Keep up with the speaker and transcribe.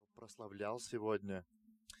прославлял сегодня.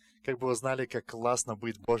 Как бы вы знали, как классно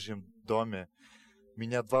быть в Божьем доме.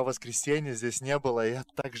 Меня 2 воскресенья здесь не было, и я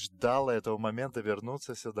так ждал этого момента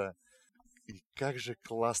вернуться сюда. И как же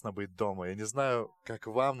классно быть дома. Я не знаю, как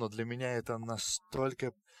вам, но для меня это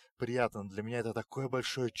настолько приятно. Для меня это такое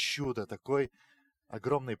большое чудо, такой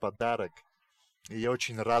огромный подарок. И я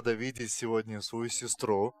очень рада видеть сегодня свою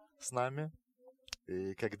сестру с нами.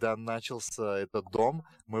 И когда начался этот дом,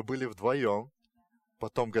 мы были вдвоем.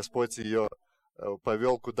 Потом Господь ее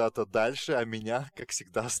повел куда-то дальше, а меня, как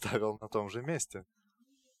всегда, оставил на том же месте.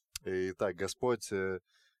 Итак, Господь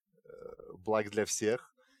благ для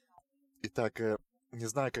всех. Итак, не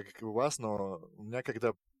знаю, как у вас, но у меня,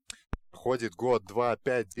 когда ходит год, 2,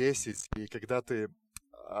 5, 10, и когда ты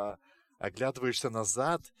оглядываешься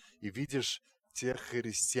назад и видишь тех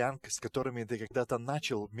христиан, с которыми ты когда-то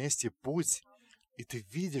начал вместе путь, и ты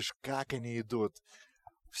видишь, как они идут,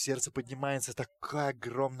 в сердце поднимается такая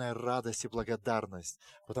огромная радость и благодарность,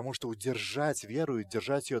 потому что удержать веру и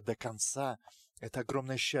держать ее до конца — это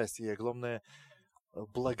огромное счастье и огромная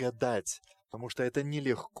благодать, потому что это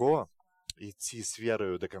нелегко идти с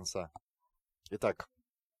верою до конца. Итак,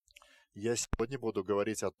 я сегодня буду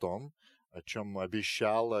говорить о том, о чем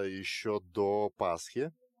обещала еще до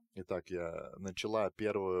Пасхи. Итак, я начала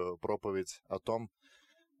первую проповедь о том,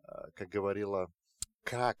 как говорила,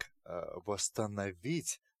 как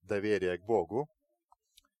восстановить доверие к Богу.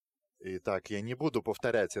 Итак, я не буду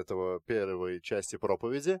повторять этого первой части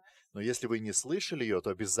проповеди, но если вы не слышали ее, то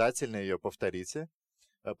обязательно ее повторите,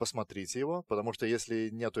 посмотрите его, потому что если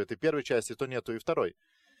нету этой первой части, то нету и второй.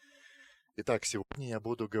 Итак, сегодня я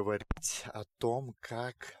буду говорить о том,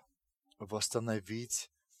 как восстановить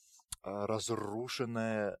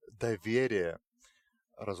разрушенное доверие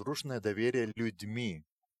людьми.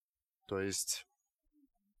 То есть,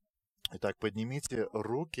 итак, поднимите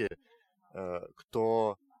руки,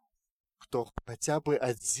 кто хотя бы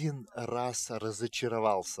один раз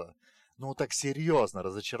разочаровался. Ну, так серьезно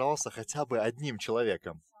разочаровался хотя бы одним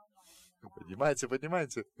человеком. Поднимайте.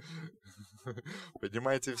 Поднимайте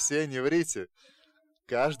все, не врите.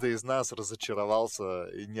 Каждый из нас разочаровался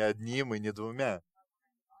и не одним, и не двумя.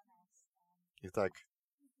 Итак,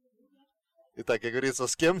 как говорится,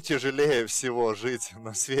 с кем тяжелее всего жить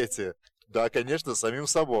на свете? Да, конечно, с самим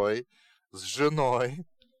собой, с женой,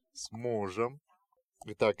 с мужем.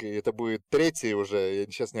 Итак, это будет третья уже, я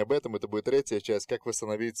сейчас не об этом, это будет третья часть, как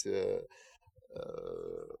восстановить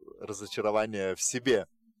разочарование в себе.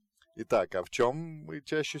 Итак, а в чем мы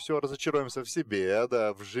чаще всего разочаруемся? В себе,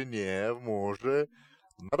 да, в жене, в муже,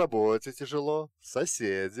 на работе тяжело,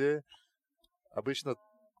 соседи. Обычно,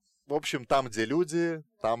 в общем, там, где люди,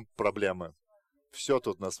 там проблемы. Все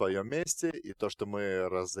тут на своем месте, и то, что мы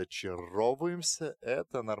разочаровываемся,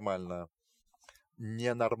 это нормально.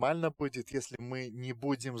 Ненормально будет, если мы не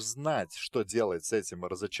будем знать, что делать с этим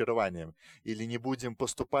разочарованием, или не будем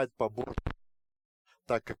поступать по Богу,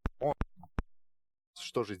 так как Он.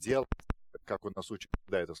 Что же делать, как Он нас учит,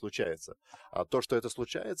 когда это случается? А то, что это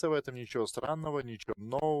случается, в этом ничего странного, ничего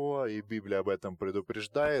нового, и Библия об этом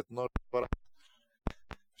предупреждает, но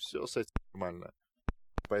все с этим нормально.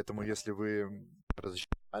 Поэтому, если вы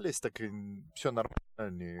разочаровались, так и все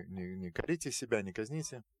нормально, не корите себя, не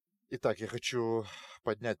казните. Итак, я хочу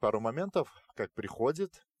поднять пару моментов, как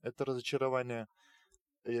приходит это разочарование.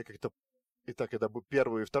 Итак, это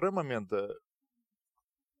первый и второй момент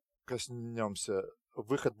коснемся.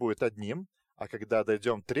 Выход будет одним, а когда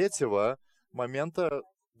дойдем третьего момента,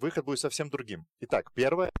 выход будет совсем другим. Итак,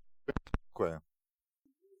 первое такое.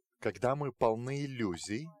 Когда мы полны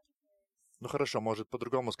иллюзий, ну хорошо, может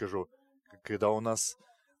по-другому скажу, когда у нас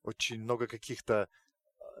очень много каких-то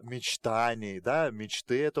мечтаний, да,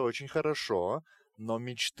 мечты это очень хорошо, но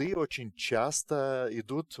мечты очень часто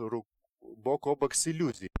идут бок о бок с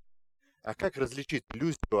иллюзией. А как различить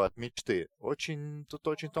иллюзию от мечты? Тут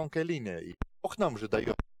очень тонкая линия. И Бог нам же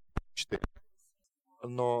дает мечты.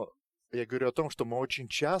 Но я говорю о том, что мы очень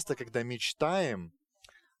часто, когда мечтаем,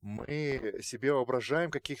 мы себе воображаем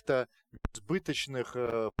каких-то избыточных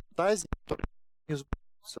фантазий, которые не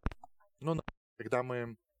сбудутся. Ну, когда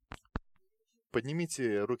мы...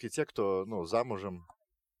 Поднимите руки те, кто, замужем.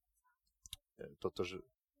 Кто-то же...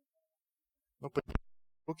 поднимите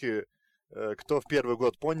руки, кто в первый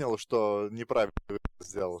год понял, что неправильно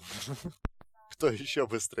сделал. Кто еще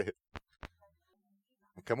быстрее?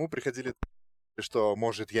 Кому приходили, что,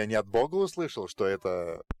 может, я не от Бога услышал, что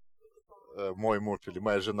это мой муж или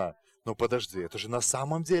моя жена? Ну, подожди, это же на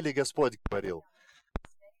самом деле Господь говорил.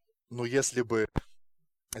 Ну, если бы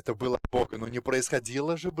это было от Бога, не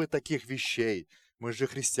происходило же бы таких вещей. Мы же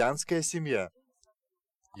христианская семья.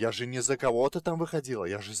 Я же не за кого-то там выходила,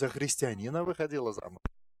 я же за христианина выходила замуж.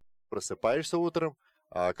 просыпаешься утром,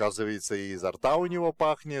 а оказывается, и изо рта у него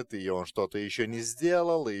пахнет, и он что-то еще не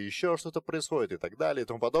сделал, и еще что-то происходит, и так далее, и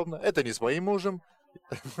тому подобное. Это не с моим мужем.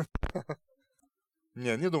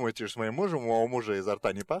 Не думайте, что с моим мужем, у моего мужа изо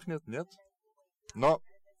рта не пахнет, нет. Но,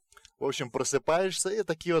 в общем, просыпаешься, и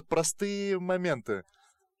такие вот простые моменты.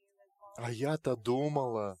 А я-то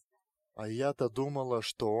думала,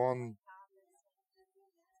 что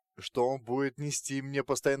он будет нести мне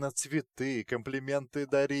постоянно цветы, комплименты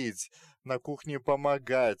дарить, на кухне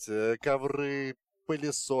помогать, ковры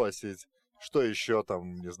пылесосить. Что еще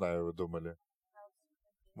там, не знаю, вы думали?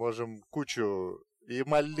 Можем кучу... И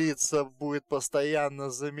молиться будет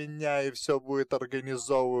постоянно за меня, и все будет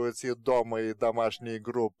организовывать, и дома, и домашние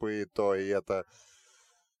группы, и то, и это.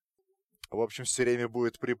 В общем, все время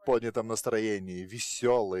будет при поднятом настроении,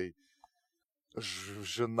 веселый.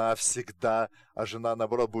 Жена всегда, а жена,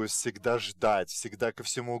 наоборот, будет всегда ждать, всегда ко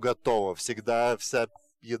всему готова, всегда вся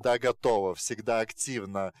еда готова, всегда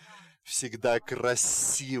активна, всегда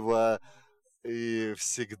красиво и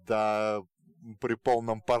всегда при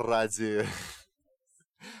полном параде.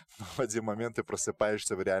 Но в один момент ты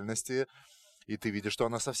просыпаешься в реальности, и ты видишь, что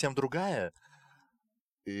она совсем другая.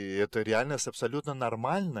 И это реальность абсолютно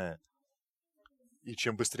нормальная. И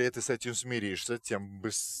чем быстрее ты с этим смиришься, тем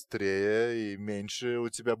быстрее и меньше у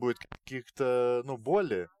тебя будет каких-то,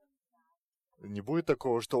 боли. Не будет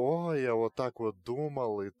такого, что, я вот так вот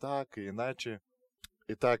думал, и так, и иначе.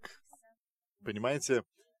 И так, понимаете,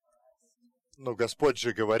 Господь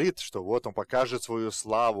же говорит, что вот Он покажет свою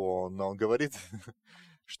славу. Он говорит,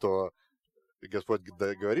 что Господь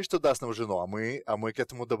говорит, что даст нам жену, а мы к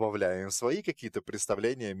этому добавляем свои какие-то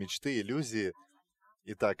представления, мечты, иллюзии.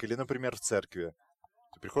 Итак, или, например, в церкви.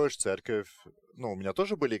 Ты приходишь в церковь, у меня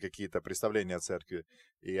тоже были какие-то представления о церкви,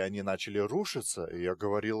 и они начали рушиться, и я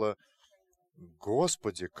говорила,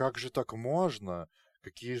 Господи, как же так можно?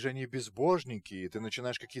 Какие же они безбожники? И ты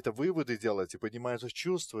начинаешь какие-то выводы делать, и поднимаются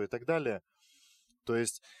чувства, и так далее. То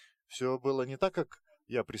есть все было не так, как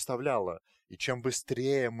я представляла. И чем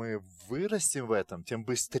быстрее мы вырастем в этом, тем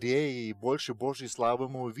быстрее и больше Божьей славы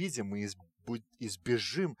мы увидим, и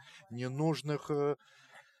избежим ненужных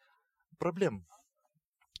проблем.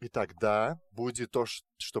 Итак, да, будет то,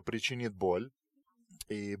 что причинит боль,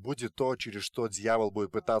 и будет то, через что дьявол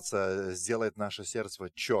будет пытаться сделать наше сердце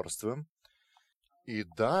черствым. И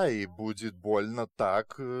да, и будет больно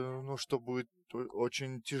так, что будет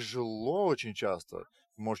очень тяжело очень часто.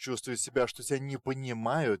 Можешь чувствовать себя, что тебя не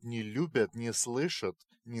понимают, не любят, не слышат,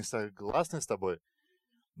 не согласны с тобой.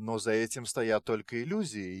 Но за этим стоят только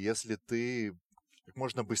иллюзии. Если ты как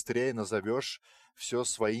можно быстрее назовешь все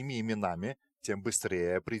своими именами, тем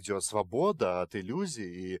быстрее придет свобода от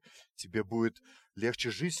иллюзий, и тебе будет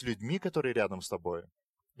легче жить с людьми, которые рядом с тобой.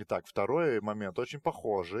 Итак, второй момент очень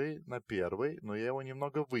похожий на первый, но я его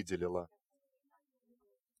немного выделила.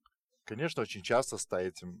 Конечно, очень часто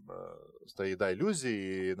стоит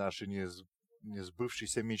иллюзии и наши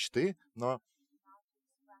несбывшиеся мечты, но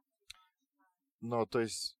то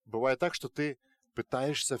есть бывает так, что ты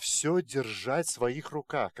пытаешься все держать в своих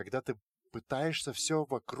руках, когда ты пытаешься все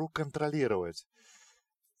вокруг контролировать.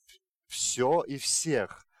 Все и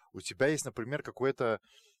всех. У тебя есть, например, какой-то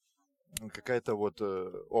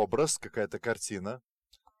образ, какая-то картина.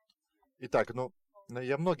 Итак,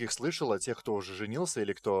 я многих слышал, тех, кто уже женился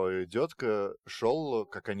или кто шел,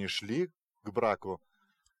 как они шли к браку.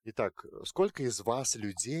 Итак, сколько из вас,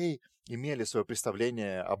 людей, имели свое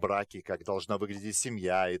представление о браке, как должна выглядеть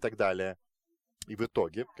семья и так далее? И в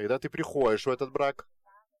итоге, когда ты приходишь в этот брак,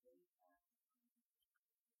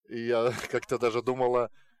 и я как-то даже думала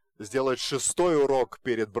сделать 6-й урок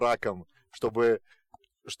перед браком, чтобы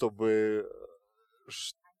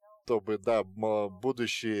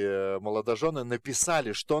будущие молодожены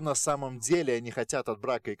написали, что на самом деле они хотят от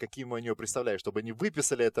брака и каким они его представляют, чтобы они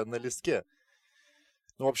выписали это на листке.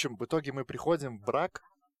 В общем, в итоге мы приходим в брак,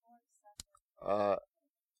 в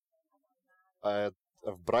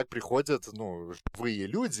брак приходят, живые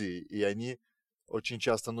люди, и они очень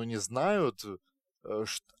часто, не знают,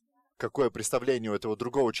 какое представление у этого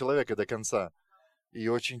другого человека до конца. И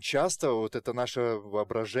очень часто вот это наше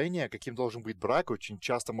воображение, каким должен быть брак, очень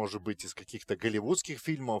часто может быть из каких-то голливудских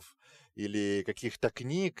фильмов или каких-то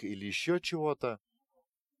книг или еще чего-то.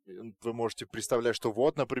 Вы можете представлять, что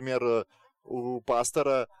вот, например, у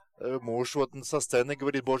пастора муж вот со сцены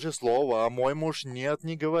говорит Божье Слово, а мой муж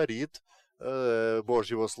не говорит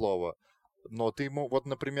Божьего Слова. Но ты ему, вот,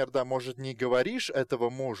 например, может, не говоришь этого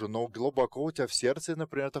мужу, но глубоко у тебя в сердце,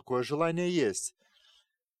 например, такое желание есть.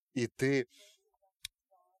 И ты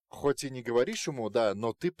хоть и не говоришь ему,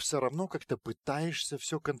 но ты все равно как-то пытаешься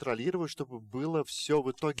все контролировать, чтобы было все в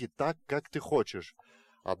итоге так, как ты хочешь.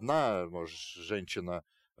 одна, может, женщина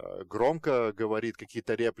громко говорит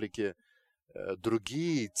какие-то реплики,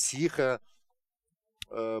 другие тихо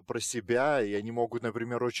про себя, и они могут,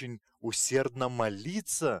 например, очень усердно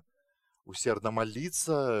молиться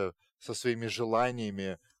со своими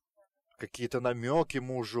желаниями, какие-то намеки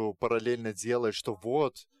мужу параллельно делать, что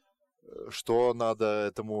вот, что надо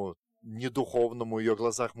этому недуховному в ее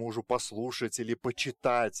глазах мужу послушать или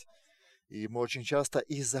почитать. И мы очень часто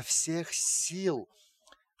изо всех сил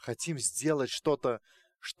хотим сделать что-то,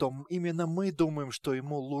 что именно мы думаем, что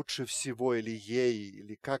ему лучше всего, или ей,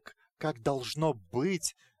 или как должно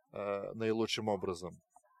быть наилучшим образом.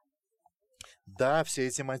 Да, все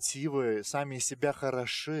эти мотивы сами из себя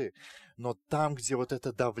хороши, но там, где вот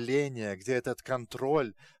это давление, где этот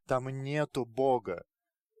контроль, там нету Бога.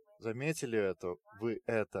 Заметили это? Вы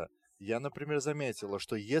это? Я, например, заметила,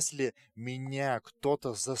 что если меня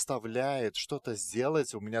кто-то заставляет что-то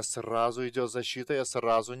сделать, у меня сразу идет защита, я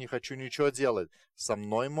сразу не хочу ничего делать. Со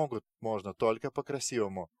мной можно только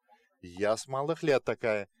по-красивому. Я с малых лет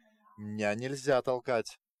такая. Меня нельзя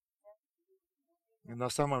толкать. И на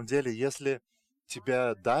самом деле, если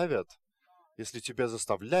тебя давят, если тебя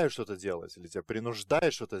заставляют что-то делать, или тебя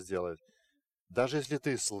принуждают что-то сделать, даже если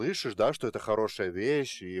ты слышишь, да, что это хорошая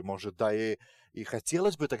вещь, и, может, да, и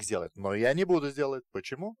хотелось бы так сделать, но я не буду сделать.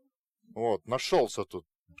 Почему? Вот, нашелся тут,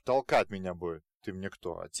 толкать меня будет. Ты мне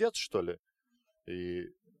кто, отец, что ли? И,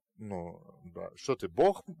 да, что ты,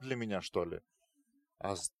 Бог для меня, что ли?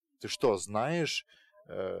 А ты что, знаешь,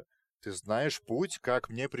 ты знаешь путь, как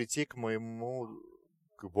мне прийти к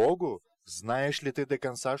Богу? Знаешь ли ты до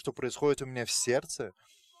конца, что происходит у меня в сердце?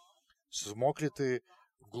 Смог ли ты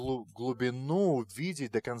глубину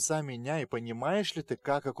увидеть до конца меня, и понимаешь ли ты,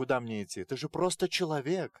 как и куда мне идти? Ты же просто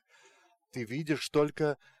человек. Ты видишь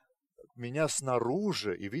только меня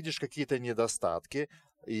снаружи и видишь какие-то недостатки,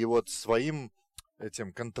 и вот своим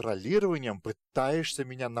этим контролированием пытаешься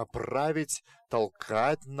меня направить,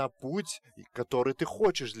 толкать на путь, который ты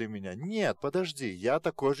хочешь для меня. Нет, подожди, я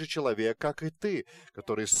такой же человек, как и ты,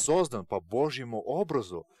 который создан по Божьему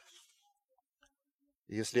образу.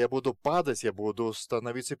 Если я буду падать, я буду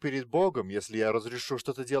становиться перед Богом. Если я разрешу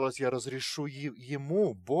что-то делать, я разрешу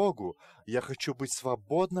Ему, Богу. Я хочу быть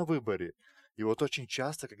свободна в выборе. И вот очень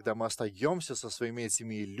часто, когда мы остаемся со своими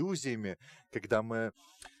этими иллюзиями, когда мы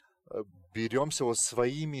беремся вот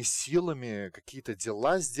своими силами какие-то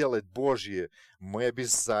дела сделать Божьи, мы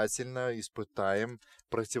обязательно испытаем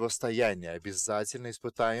противостояние, обязательно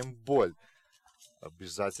испытаем боль,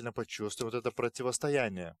 обязательно почувствуем вот это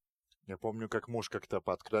противостояние. Я помню, как муж как-то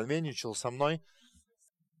пооткровенничал со мной.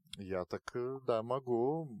 Я так, да,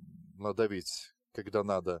 могу надавить, когда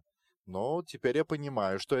надо. Но теперь я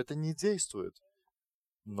понимаю, что это не действует.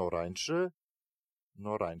 Но раньше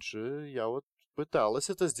я вот пыталась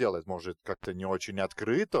это сделать. Может, как-то не очень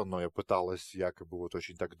открыто, но я пыталась якобы вот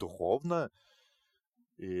очень так духовно.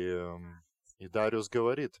 И Дариус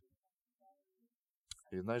говорит.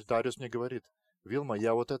 И, знаешь, Дариус мне говорит: Вильма,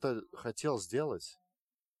 я вот это хотел сделать.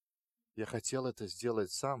 Я хотел это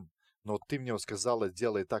сделать сам, но ты мне сказала,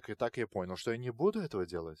 делай так и так, и я понял, что я не буду этого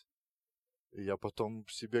делать. И я потом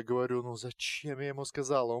себе говорю, ну зачем я ему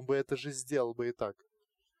сказал, он бы это же сделал бы и так.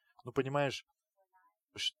 Ну, понимаешь,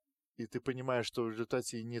 и ты понимаешь, что в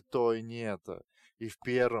результате и не то, и не это. И в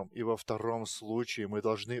первом, и во втором случае мы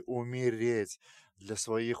должны умереть для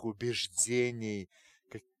своих убеждений,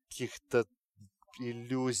 каких-то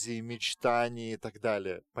иллюзий, мечтаний и так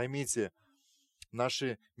далее. Поймите,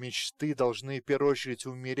 наши мечты должны в первую очередь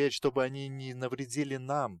умереть, чтобы они не навредили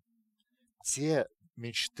нам. Те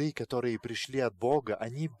мечты, которые пришли от Бога,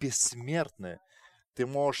 они бессмертны. Ты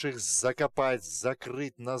можешь их закопать,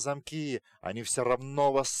 закрыть на замки, они все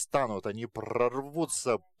равно восстанут, они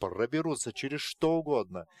прорвутся, проберутся через что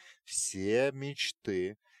угодно. Все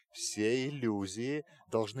мечты, все иллюзии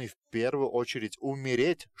должны в первую очередь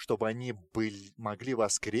умереть, чтобы они могли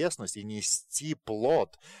воскреснуть и нести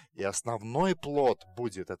плод. И основной плод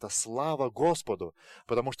будет — это слава Господу.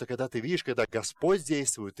 Потому что когда ты видишь, когда Господь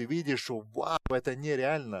действует, ты видишь, вау, это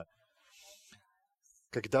нереально.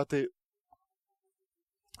 Когда ты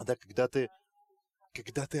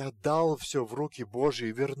отдал все в руки Божьи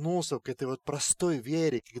и вернулся к этой вот простой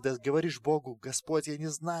вере, когда говоришь Богу: Господь, я не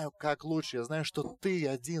знаю, как лучше, я знаю, что Ты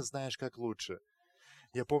один знаешь, как лучше.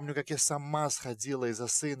 Я помню, как я сама сходила из-за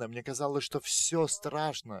сына, мне казалось, что все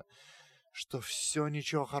страшно, что все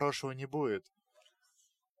ничего хорошего не будет.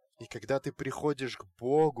 И когда ты приходишь к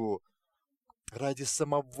Богу ради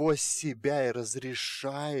самого себя и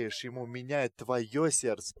разрешаешь Ему менять твое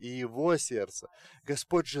сердце и Его сердце.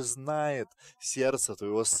 Господь же знает сердце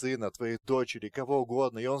твоего сына, твоей дочери, кого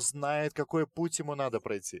угодно, и Он знает, какой путь ему надо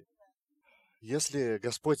пройти. Если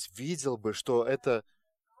Господь видел бы, что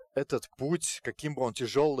этот путь, каким бы он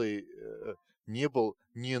тяжелый ни был,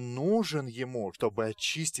 не нужен ему, чтобы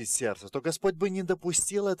очистить сердце, то Господь бы не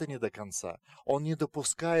допустил это не до конца. Он не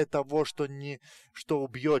допускает того, что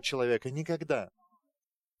убьет человека никогда.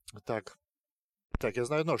 Так, я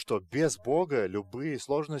знаю одно, что без Бога любые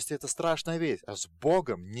сложности — это страшная вещь, а с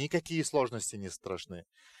Богом никакие сложности не страшны.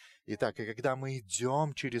 Итак, и когда мы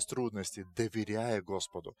идем через трудности, доверяя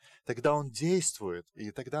Господу, тогда Он действует,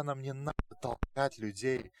 и тогда нам не надо толкать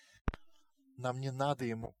людей, нам не надо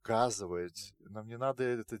им указывать, нам не надо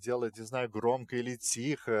это делать, не знаю, громко или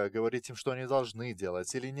тихо, говорить им, что они должны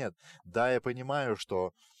делать или нет. Да, я понимаю,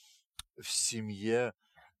 что в семье,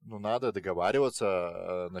 надо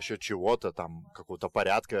договариваться насчет чего-то, там, какого-то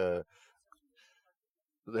порядка.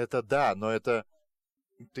 Это да, но это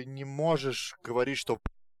ты не можешь говорить, что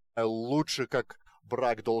лучше как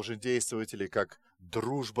брак должен действовать или как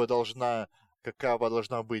дружба какова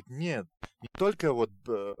должна быть. Нет, не только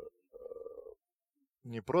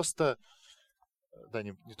не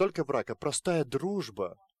только брак, а простая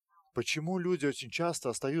дружба. Почему люди очень часто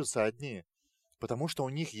остаются одни? Потому что у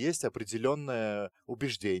них есть определенное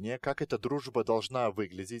убеждение, как эта дружба должна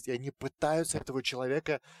выглядеть, и они пытаются этого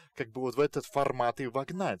человека как бы в этот формат и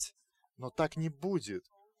вогнать. Но так не будет.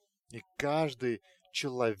 И каждый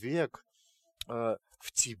человек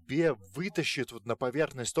в тебе вытащит на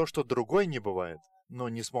поверхность то, что другой не бывает, но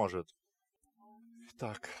не сможет.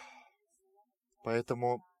 Так,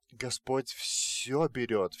 поэтому Господь все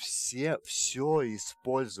берет, все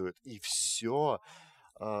использует, и все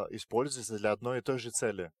используется для одной и той же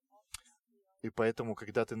цели. И поэтому,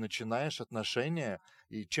 когда ты начинаешь отношения,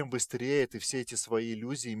 и чем быстрее ты все эти свои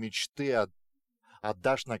иллюзии, мечты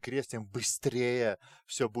отдашь на крест, тем быстрее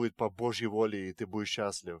все будет по Божьей воле, и ты будешь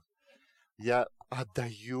счастлив. Я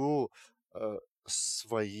отдаю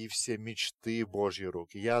свои все мечты в Божьи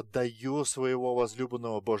руки. Я отдаю своего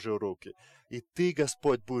возлюбленного в Божьи руки. И ты,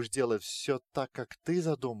 Господь, будешь делать все так, как ты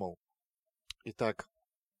задумал. Итак,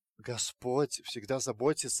 Господь всегда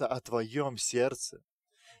заботится о твоем сердце.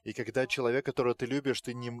 И когда человек, которого ты любишь,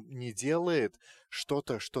 ты не делает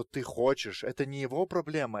что-то, что ты хочешь, это не его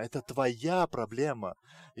проблема, это твоя проблема.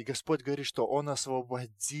 И Господь говорит, что Он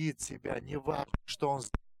освободит тебя, не важно, что Он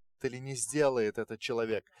сделает или не сделает этот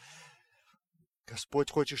человек.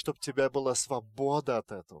 Господь хочет, чтобы у тебя была свобода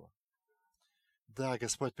от этого. Да,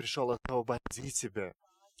 Господь пришел освободить тебя,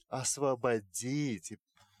 освободить.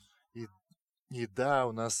 И да,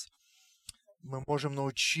 мы можем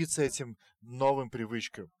научиться этим новым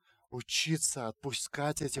привычкам, учиться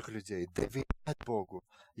отпускать этих людей, доверять Богу.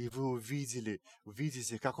 И вы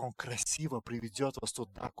увидите, как Он красиво приведет вас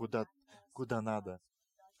туда, куда надо.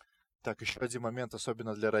 Так, еще один момент,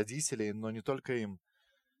 особенно для родителей, но не только им.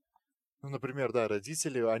 Например, да,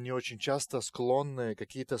 родители, они очень часто склонны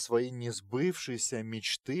какие-то свои несбывшиеся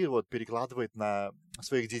мечты перекладывать на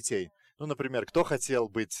своих детей. Например, кто хотел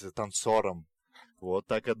быть танцором? Вот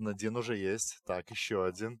так один уже есть. Так, еще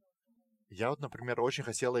один. Я например, очень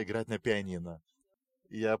хотела играть на пианино.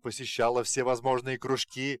 Я посещала все возможные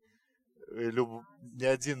кружки. Ни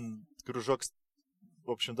один кружок,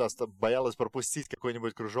 в общем, да, боялась пропустить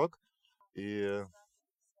какой-нибудь кружок. И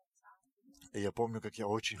я помню, как я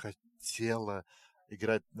очень хотела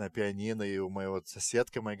играть на пианино, и у моего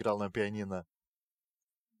соседка моя играла на пианино.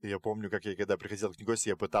 И я помню, как я, когда приходил к ней в гости,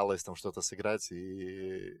 я пыталась там что-то сыграть,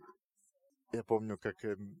 и я помню, как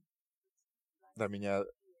меня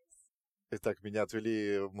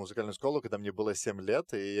отвели в музыкальную школу, когда мне было 7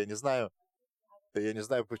 лет, и я не знаю,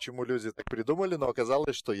 почему люди так придумали, но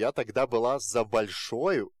оказалось, что я тогда была за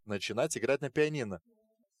большой начинать играть на пианино.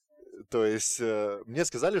 То есть мне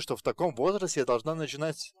сказали, что в таком возрасте я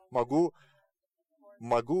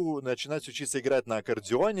могу начинать учиться играть на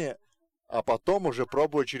аккордеоне, а потом уже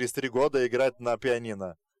пробую через 3 года играть на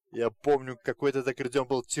пианино. Я помню, какой-то аккордеон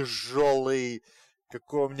был тяжелый,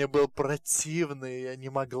 какой он мне был противный, я не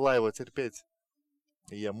могла его терпеть.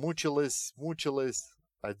 И я мучилась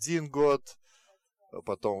 1 год,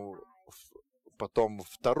 потом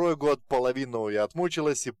 2-й год, половину я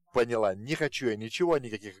отмучилась и поняла, не хочу я ничего,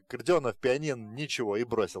 никаких аккордеонов, пианин, ничего, и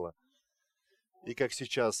бросила. И как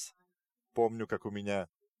сейчас помню, как у меня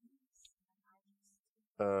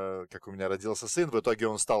родился сын, в итоге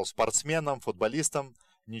он стал спортсменом, футболистом,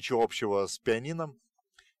 ничего общего с пианином.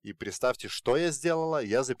 И представьте, что я сделала,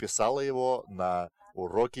 я записала его на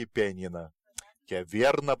уроки пианино. Я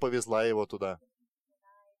верно повезла его туда.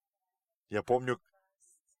 Я помню,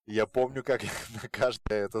 как на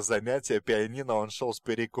каждое это занятие пианино он шел с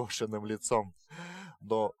перекошенным лицом.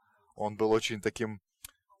 Но он был очень таким,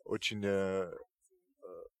 очень...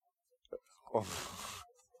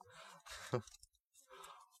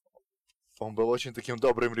 Он был очень таким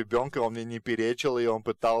добрым ребенком, он мне не перечил, и он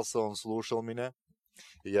пытался, он слушал меня.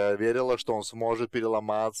 И я верила, что он сможет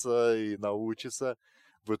переломаться и научиться.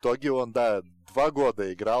 В итоге он, 2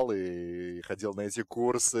 года играл и ходил на эти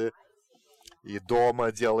курсы, и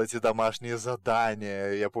дома делал эти домашние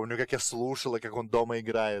задания. Я помню, как я слушала, как он дома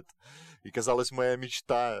играет. И казалось, моя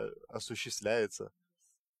мечта осуществляется.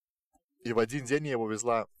 И в один день я его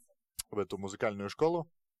везла в эту музыкальную школу.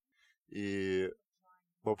 И,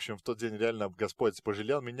 в общем, в тот день реально Господь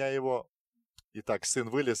пожалел меня его. И так сын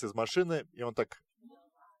вылез из машины, и он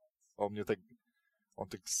мне так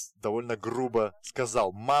довольно грубо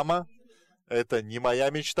сказал: «Мама, это не моя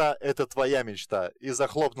мечта, это твоя мечта». И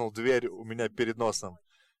захлопнул дверь у меня перед носом.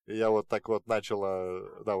 И я вот так вот начала,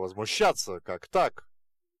 возмущаться. Как так?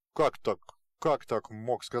 Как так? Как так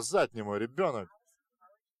мог сказать мне мой ребенок?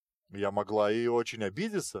 Я могла и очень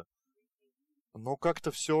обидеться. Но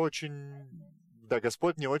как-то все очень...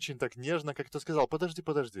 Господь не очень так нежно как-то сказал: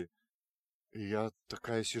 подожди. И я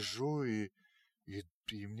такая сижу, и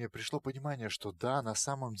мне пришло понимание, что на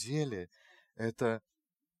самом деле это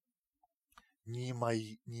не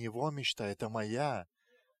его мечта, это моя.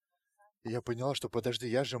 И я поняла, что подожди,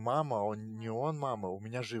 я же мама, он мама, у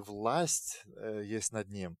меня же власть есть над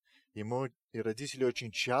ним. И родители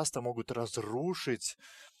очень часто могут разрушить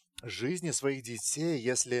жизни своих детей,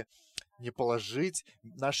 если не положить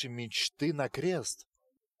наши мечты на крест.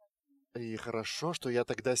 И хорошо, что я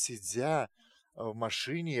тогда, сидя в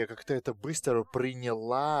машине, я как-то это быстро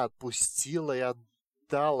приняла, отпустила и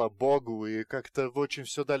отдала Богу, и как-то очень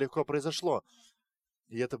все легко произошло.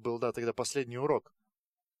 И это был, тогда последний урок.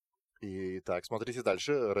 И так, смотрите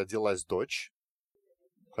дальше. Родилась дочь.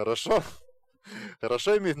 Хорошо.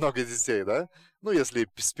 Хорошо иметь много детей, да? Ну, если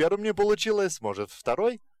с первым не получилось, может,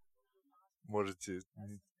 второй? Можете...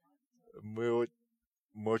 Мы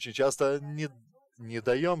очень часто не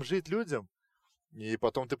даем жить людям. И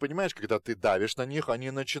потом ты понимаешь, когда ты давишь на них,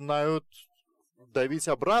 они начинают давить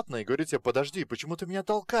обратно и говорить тебе: подожди, почему ты меня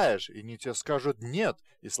толкаешь? И они тебе скажут нет.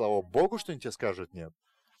 И слава Богу, что они тебе скажут нет.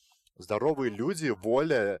 Здоровые люди,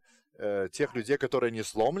 воля тех людей, которые не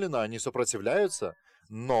сломлены, они сопротивляются.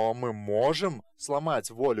 Но мы можем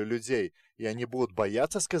сломать волю людей, и они будут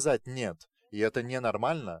бояться сказать нет. И это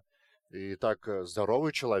ненормально. И так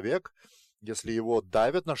здоровый человек, если его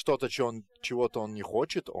давят на что-то, чего-то он не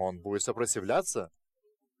хочет, он будет сопротивляться.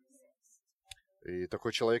 И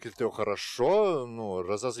такой человек, если ты его хорошо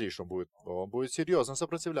разозлишь, он будет серьезно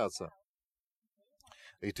сопротивляться.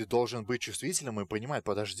 И ты должен быть чувствительным и понимать: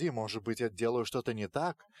 подожди, может быть, я делаю что-то не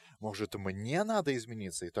так, может, мне надо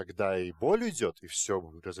измениться, и тогда и боль уйдет, и все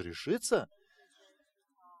разрешится.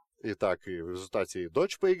 И так, и в результате и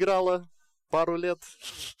дочь поиграла пару лет.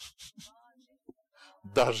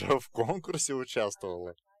 Даже в конкурсе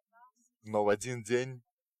участвовала. Но в один день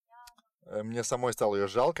мне самой стало ее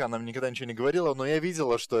жалко, она мне никогда ничего не говорила, но я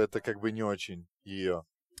видела, что это как бы не очень ее.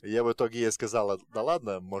 И я в итоге ей сказала: да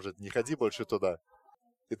ладно, может, не ходи больше туда.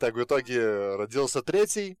 И так в итоге родился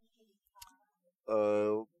третий.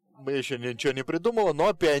 Мы еще ничего не придумали,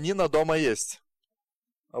 но пианино дома есть.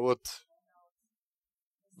 А вот,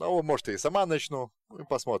 может, и сама начну. И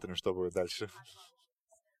посмотрим, что будет дальше.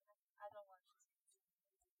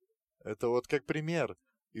 Это вот как пример.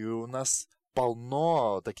 И у нас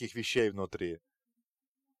полно таких вещей внутри.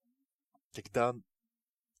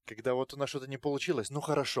 Когда вот у нас что-то не получилось,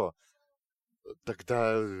 хорошо.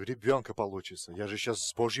 Тогда ребенка получится. Я же сейчас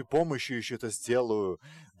с Божьей помощью еще это сделаю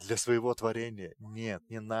для своего творения. Нет,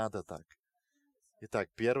 не надо так. Итак,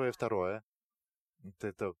 первое и второе.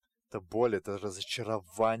 Это боль, это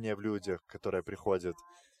разочарование в людях, которое приходит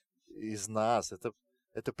из нас.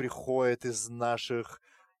 Это приходит из наших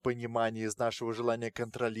пониманий, из нашего желания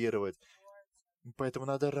контролировать. Поэтому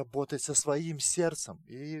надо работать со своим сердцем.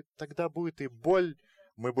 И тогда будет и боль.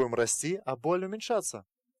 Мы будем расти, а боль уменьшаться.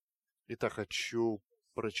 Итак, хочу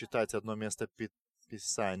прочитать одно место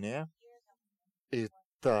Писания.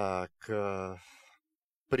 Итак,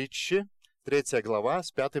 Притчи, 3 глава,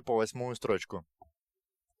 с 5 по 8 строчку.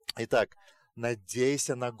 Итак,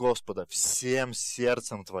 надейся на Господа всем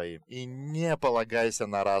сердцем твоим и не полагайся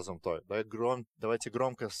на разум твой. Давайте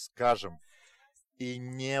громко скажем. И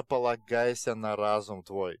не полагайся на разум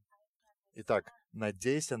твой. Итак,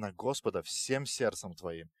 надейся на Господа всем сердцем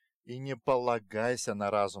твоим и не полагайся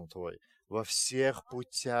на разум твой. Во всех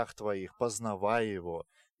путях твоих познавай его,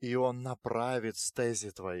 и он направит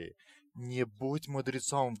стези твои. Не будь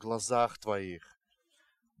мудрецом в глазах твоих.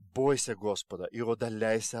 Бойся Господа и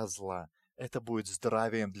удаляйся от зла. Это будет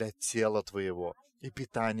здравием для тела твоего и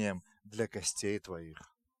питанием для костей твоих.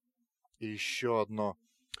 И еще одно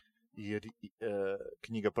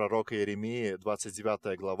Книга пророка Иеремии,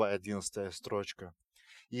 29 глава, 11 строчка.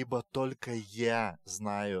 «Ибо только я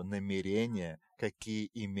знаю намерения, какие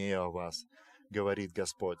имею о вас, говорит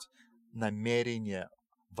Господь, намерения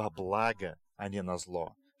во благо, а не на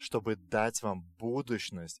зло, чтобы дать вам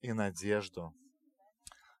будущность и надежду».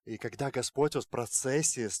 И когда Господь в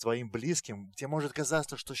процессе с твоим близким, тебе может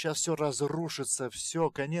казаться, что сейчас все разрушится, все,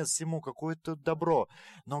 конец всему, какое-то добро.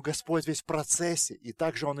 Но Господь весь в процессе, и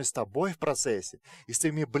также Он и с тобой в процессе, и с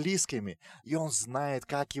твоими близкими. И Он знает,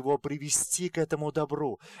 как его привести к этому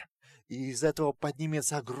добру. И из этого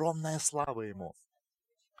поднимется огромная слава Ему.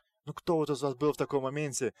 Ну, кто вот из вас был в таком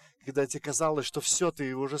моменте, когда тебе казалось, что все,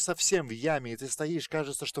 ты уже совсем в яме, и ты стоишь,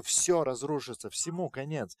 кажется, что все разрушится, всему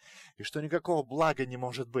конец, и что никакого блага не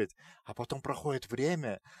может быть. А потом проходит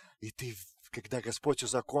время, и ты, когда Господь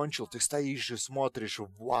закончил, ты стоишь и смотришь,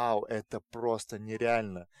 вау, это просто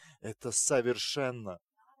нереально, это совершенно.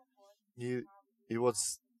 И вот,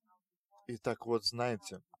 и так вот,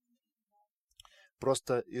 знаете,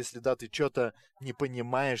 просто если, да, ты что-то не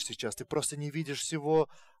понимаешь сейчас, ты просто не видишь всего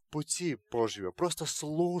пути Божьего. Просто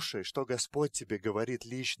слушай, что Господь тебе говорит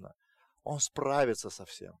лично. Он справится со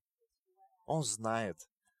всем. Он знает.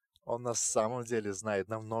 Он на самом деле знает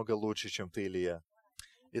намного лучше, чем ты или я.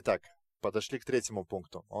 Итак, подошли к третьему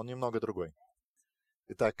пункту. Он немного другой.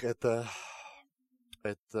 Итак, это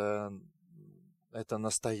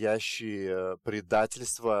настоящее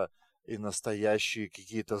предательство и настоящие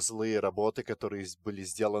какие-то злые работы, которые были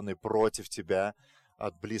сделаны против тебя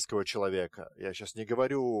от близкого человека. Я сейчас не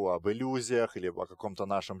говорю об иллюзиях или о каком-то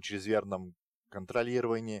нашем чрезмерном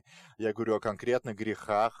контролировании. Я говорю о конкретных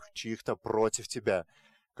грехах чьих-то против тебя,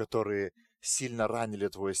 которые сильно ранили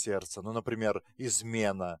твое сердце. Ну, например,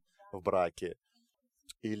 измена в браке.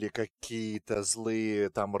 Или какие-то злые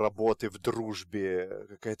там работы в дружбе,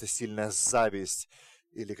 какая-то сильная зависть.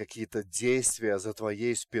 Или какие-то действия за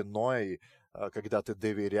твоей спиной, когда ты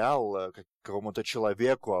доверял какому-то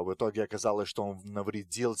человеку, а в итоге оказалось, что он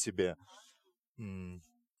навредил тебе.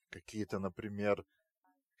 Какие-то, например,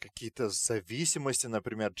 какие-то зависимости,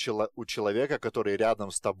 например, у человека, который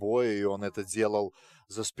рядом с тобой, и он это делал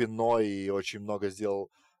за спиной и очень много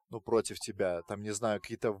сделал, ну, против тебя. Там, не знаю,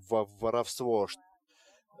 какие-то воровство.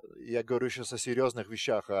 Я говорю сейчас о серьезных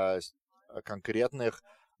вещах, о конкретных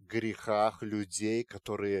грехах людей,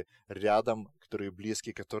 которые рядом, которые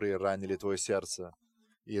близкие, которые ранили твое сердце.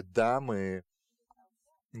 И да, мы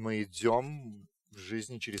идем в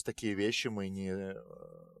жизни через такие вещи, мы не,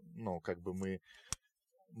 ну, как бы мы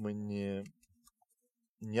не,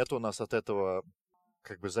 нет у нас от этого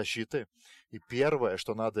как бы защиты. И первое,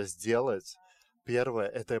 что надо сделать,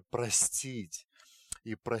 это простить.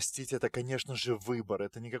 И простить это, конечно же, выбор.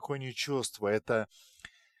 Это никакое не чувство, это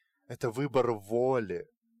выбор воли.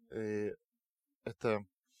 И это,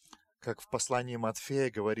 как в послании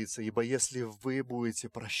Матфея говорится, «Ибо если вы будете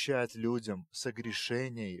прощать людям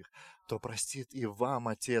согрешения их, то простит и вам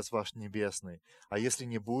Отец ваш Небесный. А если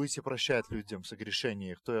не будете прощать людям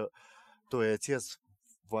согрешения их, то и Отец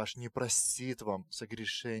ваш не простит вам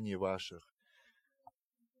согрешений ваших».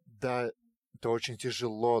 Да, это очень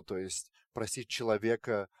тяжело, то есть просить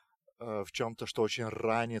человека в чем-то, что очень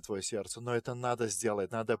ранит твое сердце, но это надо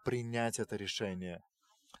сделать, надо принять это решение.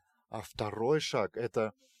 А второй шаг —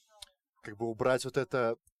 это как бы убрать вот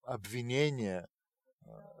это обвинение,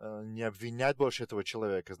 не обвинять больше этого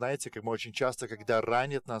человека. Знаете, как мы очень часто, когда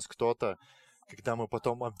ранит нас кто-то, когда мы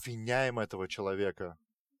потом обвиняем этого человека,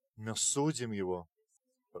 мы судим его.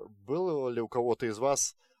 Было ли у кого-то из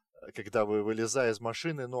вас, когда вы, вылезая из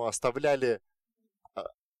машины, ну, оставляли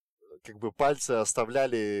как бы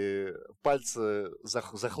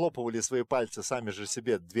захлопывали свои пальцы сами же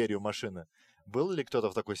себе дверью машины? Был ли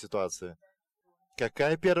кто-то в такой ситуации?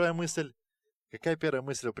 Какая первая мысль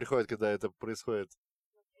приходит, когда это происходит?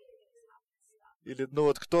 Или, ну,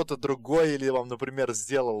 вот кто-то другой, или вам, например,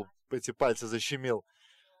 сделал, эти пальцы защемил.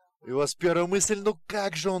 И у вас первая мысль, ну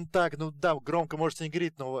как же он так? Ну да, громко можете не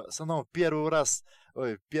говорить, но все равно в первую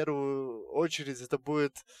очередь это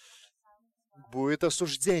будет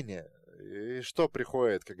осуждение. И что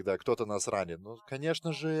приходит, когда кто-то нас ранит? Ну,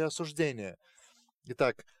 конечно же, осуждение.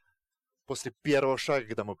 Итак, после первого шага,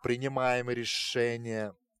 когда мы принимаем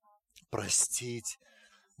решение простить,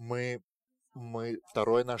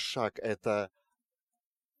 второй наш шаг — это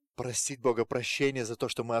просить Бога прощения за то,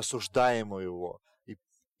 что мы осуждаем его,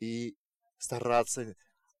 и стараться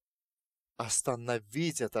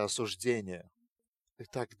остановить это осуждение. И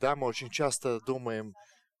тогда мы очень часто думаем,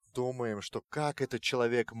 что как этот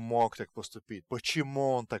человек мог так поступить,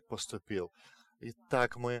 почему он так поступил. И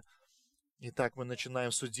так мы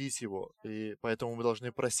начинаем судить его. И поэтому мы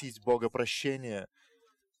должны просить Бога прощения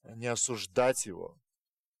не осуждать его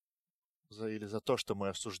или за то, что мы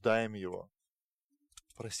осуждаем его.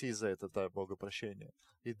 Проси за это, да, Бога прощения.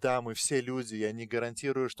 И да, мы все люди, я не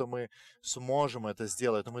гарантирую, что мы сможем это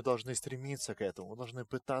сделать, но мы должны стремиться к этому, мы должны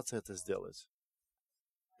пытаться это сделать.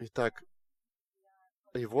 Итак,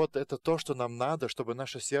 и вот это то, что нам надо, чтобы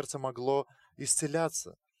наше сердце могло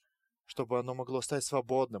исцеляться, чтобы оно могло стать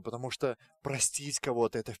свободным, потому что простить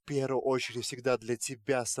кого-то — это в первую очередь всегда для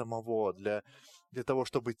тебя самого, для того,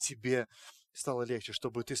 чтобы тебе стало легче,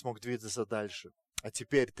 чтобы ты смог двигаться дальше. А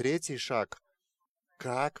теперь третий шаг.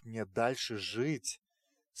 Как мне дальше жить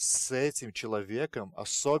с этим человеком,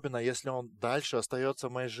 особенно если он дальше остается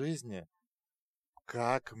в моей жизни?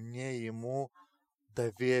 Как мне ему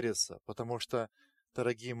довериться? Потому что,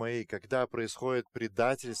 дорогие мои, когда происходит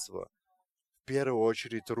предательство, в первую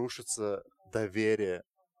очередь рушится доверие.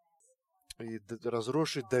 И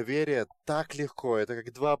разрушить доверие так легко. Это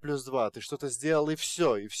как 2 плюс 2. Ты что-то сделал, и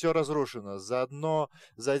все разрушено. За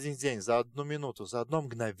один день, за одну минуту, за одно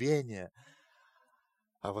мгновение.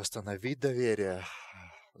 А восстановить доверие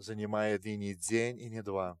занимает и не день, и не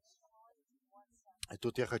 2. И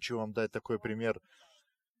тут я хочу вам дать такой пример,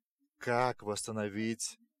 как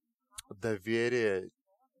восстановить доверие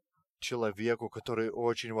человеку, который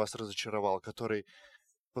очень вас разочаровал, который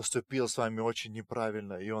поступил с вами очень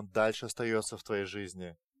неправильно, и он дальше остается в твоей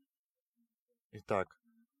жизни. Итак,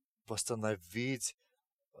 восстановить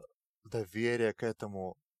доверие к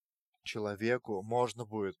этому человеку можно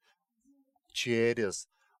будет через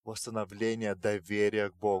восстановление доверия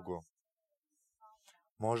к Богу.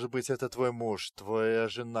 Может быть, это твой муж, твоя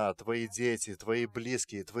жена, твои дети, твои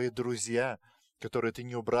близкие, твои друзья, которые ты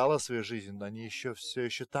не убрала в свою жизнь, но они все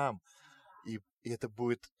еще там. И это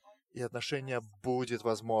будет, и отношения будет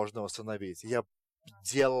возможно восстановить. Я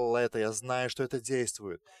делал это, я знаю, что это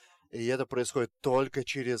действует. И это происходит только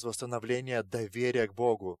через восстановление доверия к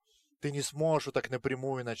Богу. Ты не сможешь вот так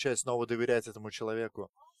напрямую начать снова доверять этому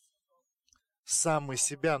человеку. Сам из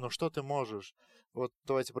себя, ну что ты можешь? Вот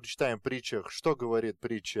давайте прочитаем в притчах. Что говорит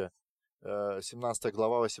притча? 17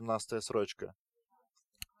 глава, 18 строчка.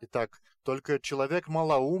 Итак, только человек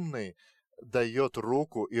малоумный дает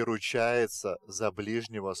руку и ручается за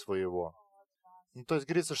ближнего своего. Ну, то есть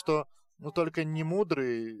говорится, что только не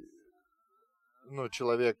мудрый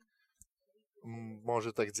человек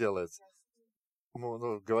может так делать.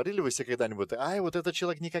 Говорили вы себе когда-нибудь, вот этот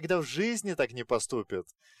человек никогда в жизни так не поступит.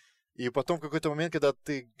 И потом в какой-то момент, когда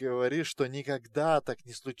ты говоришь, что никогда так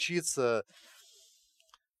не случится,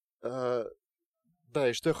 да,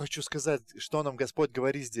 и что я хочу сказать, что нам Господь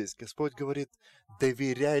говорит здесь? Господь говорит,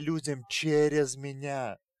 доверяй людям через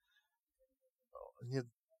меня. Не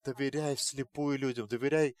доверяй вслепую людям,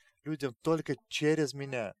 доверяй людям только через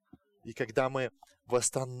меня. И когда мы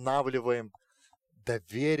восстанавливаем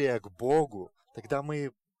доверие к Богу, тогда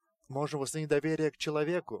мы можем восстановить доверие к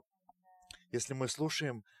человеку. Если мы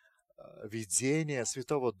слушаем видение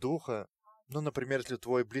Святого Духа, например, если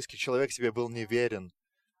твой близкий человек тебе был неверен,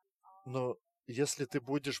 если ты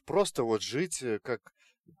будешь просто жить как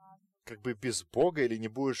бы без Бога, или не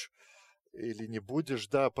будешь,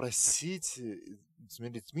 просить,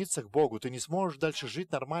 смириться к Богу, ты не сможешь дальше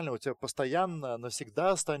жить нормально, у тебя постоянно,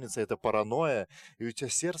 навсегда останется эта паранойя, и у тебя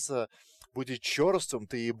сердце будет черствым,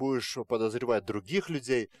 ты и будешь подозревать других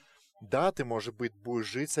людей. Да, ты, может быть, будешь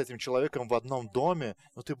жить с этим человеком в одном доме,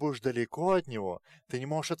 но ты будешь далеко от него. Ты не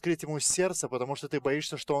можешь открыть ему сердце, потому что ты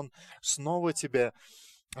боишься, что он снова тебя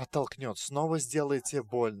оттолкнет, снова сделает тебе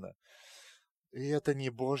больно. И это не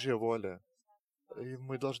Божья воля. И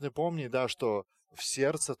мы должны помнить, что в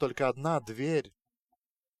сердце только одна дверь.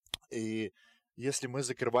 И если мы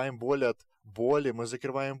закрываем боль от боли, мы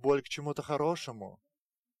закрываем боль к чему-то хорошему.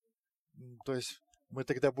 То есть мы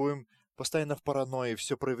тогда будем постоянно в паранойи,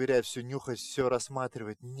 все проверять, все нюхать, все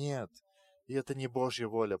рассматривать. Нет. И это не Божья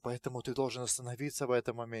воля. Поэтому ты должен остановиться в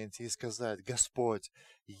этом моменте и сказать: Господь,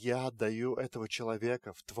 я отдаю этого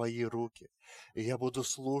человека в Твои руки. И я буду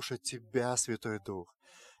слушать Тебя, Святой Дух.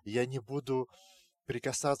 Я не буду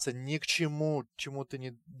прикасаться ни к чему, чему Ты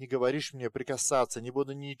не говоришь мне прикасаться. Не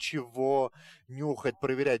буду ничего нюхать,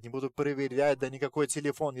 проверять. Не буду проверять, да никакой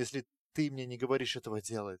телефон, если Ты мне не говоришь этого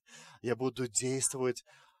делать. Я буду действовать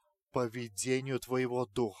по ведению Твоего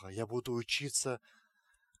Духа. Я буду учиться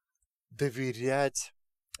доверять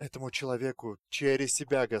этому человеку через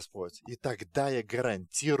Тебя, Господь. И тогда я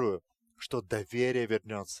гарантирую, что доверие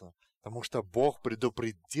вернется. Потому что Бог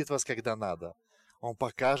предупредит вас, когда надо. Он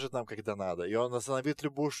покажет нам, когда надо. И Он остановит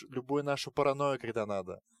любую нашу паранойю, когда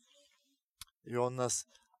надо. И Он нас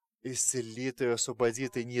исцелит и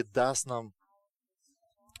освободит, и не даст нам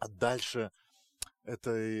дальше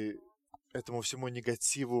этой этому всему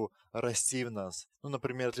негативу расти в нас. Ну,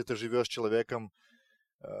 например, если ты живешь с человеком,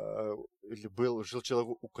 или жил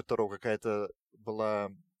человек, у которого какая-то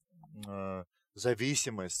была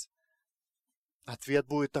зависимость, ответ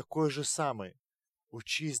будет такой же самый.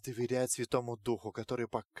 Учись доверять Святому Духу, который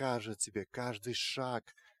покажет тебе каждый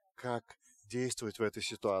шаг, как действовать в этой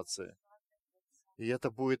ситуации. И это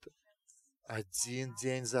будет один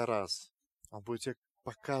день за раз. Он будет тебе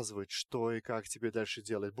показывать, что и как тебе дальше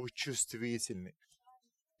делать. Будь чувствительный.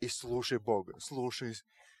 И слушай Бога, слушай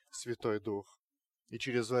Святой Дух. И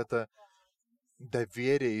через это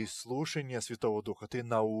доверие и слушание Святого Духа ты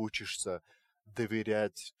научишься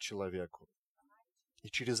доверять человеку. И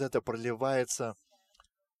через это проливается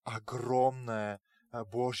огромная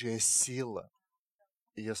Божья сила.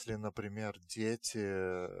 И если, например,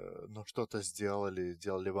 дети что-то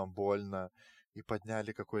сделали вам больно и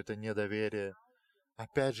подняли какое-то недоверие,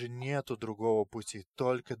 опять же, нету другого пути,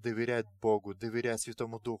 только доверять Богу, доверять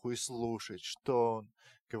Святому Духу и слушать, что Он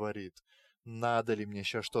говорит. Надо ли мне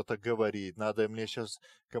сейчас что-то говорить, надо ли мне сейчас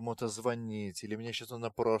кому-то звонить, или мне сейчас надо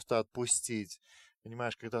просто отпустить.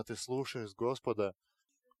 Понимаешь, когда ты слушаешь Господа,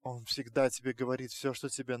 Он всегда тебе говорит все, что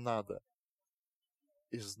тебе надо.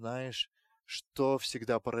 И знаешь, что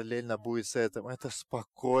всегда параллельно будет с этим? Это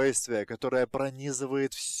спокойствие, которое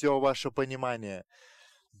пронизывает все ваше понимание.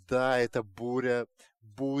 Да, эта буря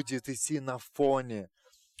будет идти на фоне,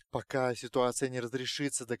 пока ситуация не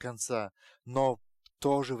разрешится до конца. Но в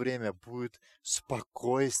то же время будет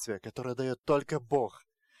спокойствие, которое дает только Бог.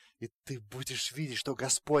 И ты будешь видеть, что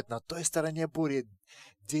Господь на той стороне бури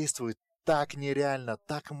действует так нереально,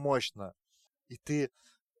 так мощно. И ты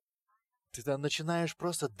начинаешь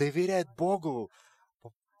просто доверять Богу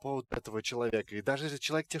по поводу этого человека. И даже если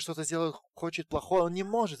человек тебе что-то сделает, хочет плохое, он не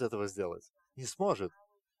может этого сделать. Не сможет.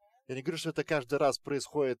 Я не говорю, что это каждый раз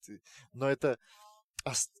происходит, но это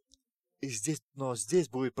здесь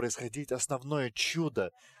будет происходить основное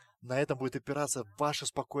чудо. На этом будет опираться ваше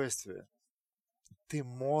спокойствие. Ты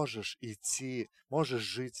можешь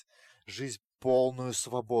жить жизнь полную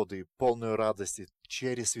свободы и полную радости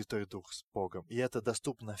через Святой Дух с Богом. И это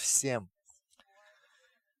доступно всем.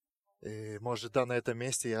 И, может, на этом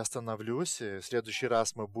месте я остановлюсь. И в следующий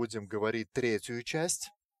раз мы будем говорить третью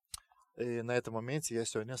часть. И на этом моменте я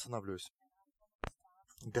сегодня остановлюсь.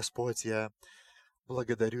 Господь, я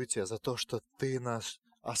благодарю Тебя за то, что Ты наш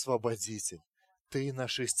освободитель, Ты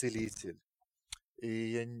наш исцелитель. И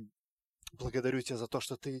я благодарю Тебя за то,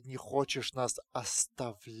 что Ты не хочешь нас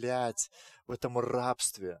оставлять в этом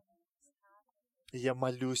рабстве. И я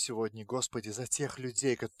молю сегодня, Господи, за тех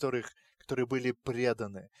людей, которые были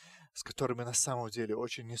преданы, с которыми на самом деле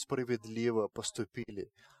очень несправедливо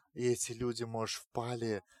поступили. И эти люди, может,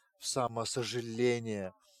 впали в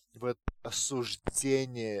самосожаление, в это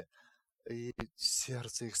осуждение, и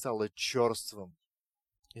сердце их стало черствым.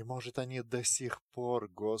 И, может, они до сих пор,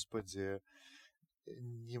 Господи,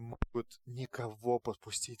 не могут никого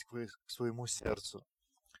подпустить к своему сердцу.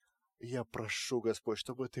 И я прошу, Господь,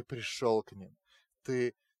 чтобы Ты пришел к ним.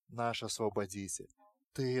 Ты наш освободитель.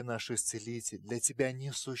 Ты наш исцелитель. Для Тебя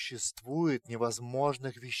не существует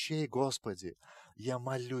невозможных вещей, Господи. Я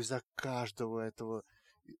молюсь за каждого этого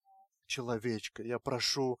человечка. Я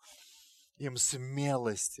прошу им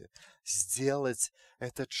смелости сделать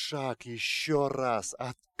этот шаг еще раз,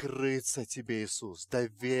 открыться Тебе, Иисус,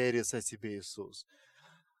 довериться Тебе, Иисус.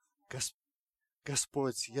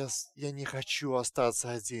 Господь, я не хочу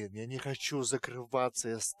остаться один, я не хочу закрываться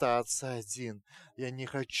и остаться один, я не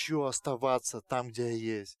хочу оставаться там, где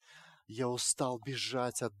я есть. Я устал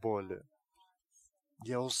бежать от боли.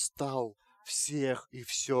 Я устал всех и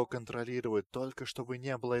все контролировать, только чтобы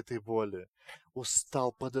не было этой боли.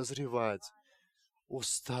 Устал подозревать.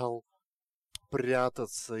 Устал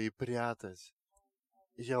прятаться и прятать.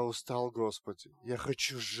 Я устал, Господи. Я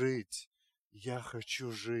хочу жить. Я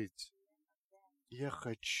хочу жить. Я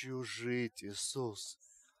хочу жить, Иисус.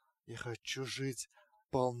 Я хочу жить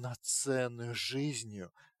полноценную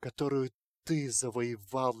жизнью, которую Ты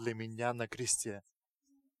завоевал для меня на кресте.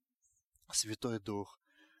 Святой Дух,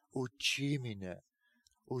 учи меня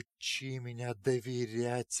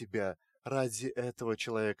доверять Тебя ради этого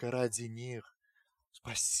человека, ради них.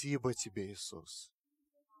 Спасибо Тебе, Иисус.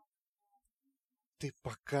 Ты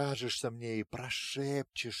покажешься мне и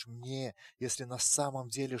прошепчешь мне, если на самом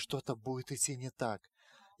деле что-то будет идти не так.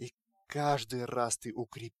 И каждый раз Ты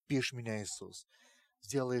укрепишь меня, Иисус.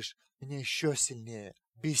 Сделаешь меня еще сильнее.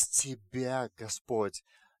 Без Тебя, Господь,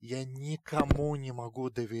 я никому не могу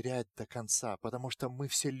доверять до конца, потому что мы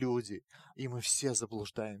все люди, и мы все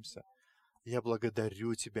заблуждаемся. Я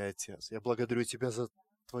благодарю Тебя, Отец. Я благодарю Тебя за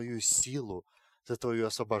Твою силу, за Твою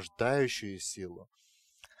освобождающую силу.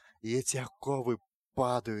 И эти оковы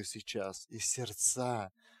падают сейчас, и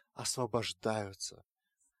сердца освобождаются.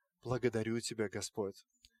 Благодарю Тебя, Господь.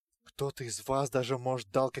 Кто-то из вас даже,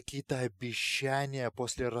 может, дал какие-то обещания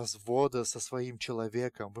после развода со своим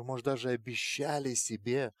человеком. Вы, может, даже обещали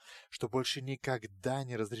себе, что больше никогда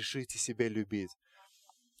не разрешите себе любить.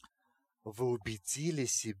 Вы убедили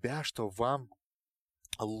себя, что вам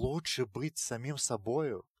лучше быть самим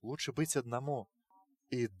собою, лучше быть одному.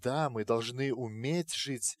 И да, мы должны уметь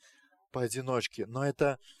жить поодиночке, но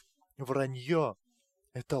это вранье,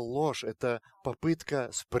 это ложь, это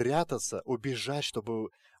попытка спрятаться, убежать, чтобы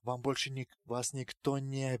вам больше вас никто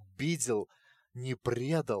не обидел, не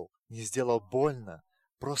предал, не сделал больно.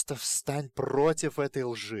 Просто встань против этой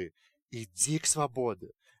лжи, иди к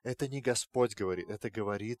свободе. Это не Господь говорит, это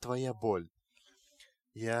говорит твоя боль.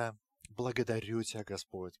 Я благодарю Тебя,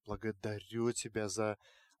 Господь, благодарю Тебя за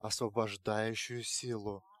освобождающую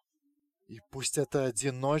силу. И пусть эта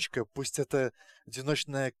одиночка, пусть эта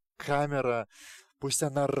одиночная камера, пусть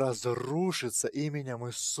она разрушится именем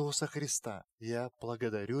Иисуса Христа. Я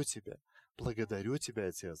благодарю Тебя,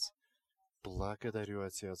 Отец. Благодарю,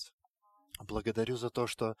 Отец. Благодарю за то,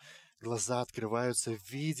 что глаза открываются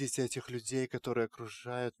видеть этих людей, которые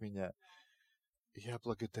окружают меня. Я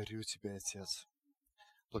благодарю Тебя, Отец.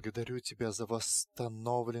 Благодарю Тебя за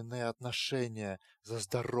восстановленные отношения, за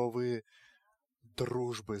здоровые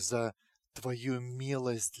дружбы, за Твою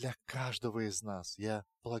милость для каждого из нас. Я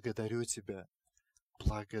благодарю Тебя,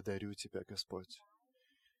 Господь.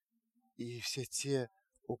 И все те,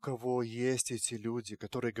 у кого есть эти люди,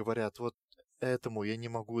 которые говорят, вот этому я не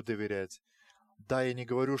могу доверять. Да, я не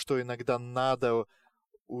говорю, что иногда надо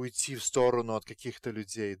уйти в сторону от каких-то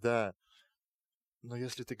людей, да. Но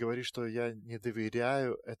если ты говоришь, что я не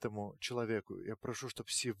доверяю этому человеку, я прошу, чтобы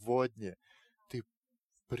сегодня ты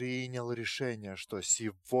принял решение, что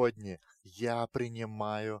сегодня я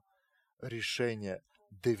принимаю решение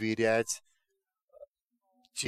доверять